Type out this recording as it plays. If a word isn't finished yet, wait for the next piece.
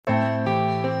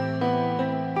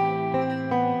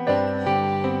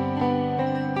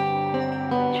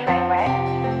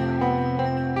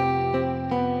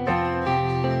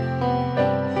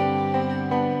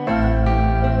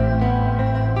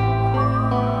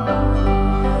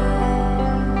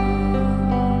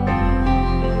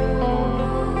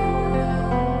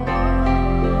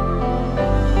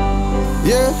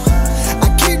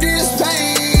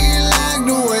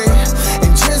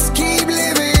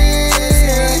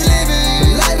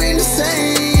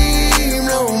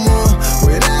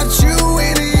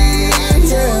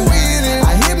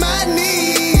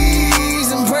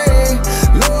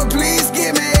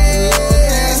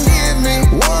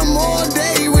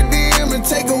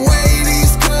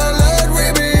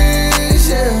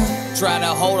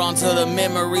to hold on to the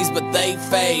memories, but they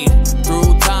fade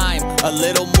through time, a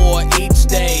little more each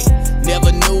day.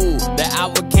 Never knew that I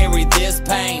would carry this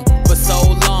pain for so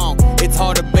long. It's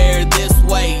hard to bear this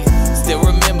weight. Still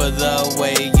remember the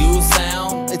way you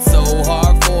sound. It's so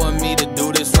hard for me to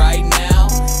do this right now.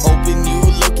 Hoping you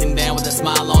looking down with a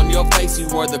smile on your face. You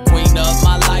were the queen of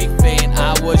my life and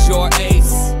I was your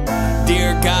ace.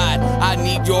 Dear God, I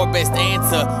need your best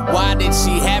answer. Why did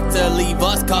she have to leave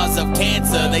us cause of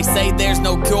cancer? They say there's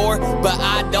no cure, but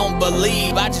I don't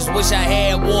believe. I just wish I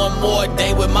had one more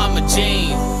day with Mama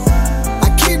Jean.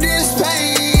 I keep this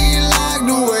pain locked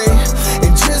away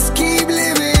and just keep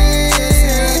living.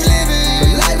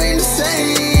 But life ain't the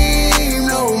same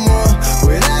no more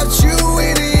without you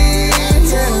in it.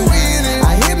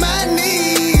 I hit my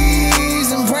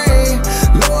knees and pray,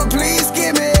 Lord, please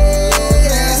give me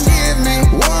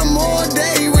one more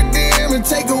day with them and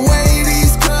take away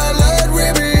these colored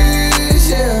ribbons.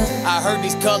 Yeah. I heard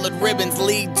these colored ribbons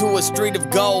lead to a street of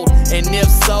gold, and if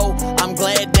so, I'm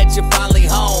glad that you're finally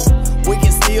home. We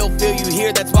can still feel you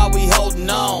here, that's why we holding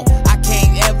on. I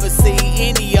can't ever see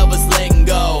any of us letting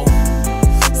go.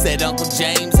 Said Uncle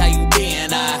James, how you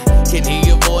been? I can hear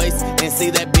your voice and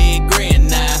see that big grin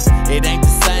now. It ain't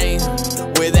the same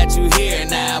without you here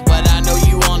now, but I know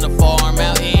you on the farm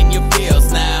out in your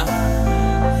fields now.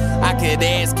 I could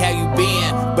ask how you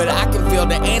been, but I can feel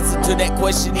the answer to that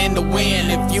question in the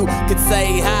wind. If you could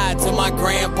say hi to my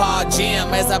grandpa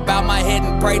Jim, as I bow my head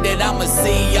and pray that I'ma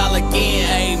see y'all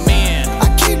again, amen.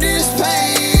 I keep this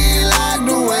pain locked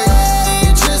away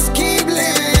and just keep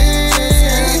living.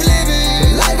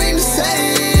 But life ain't the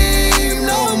same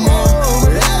no more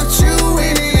without you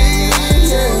in it.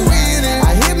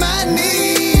 I hit my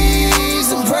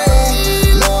knees and pray,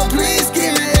 Lord, please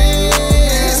give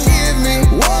me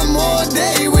one more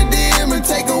day with them and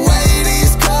take away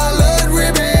these colored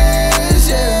ribbons.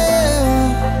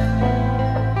 Yeah.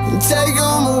 And take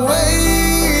them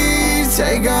away,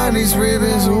 take all these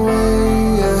ribbons away.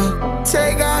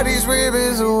 Take all these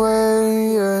ribbons away.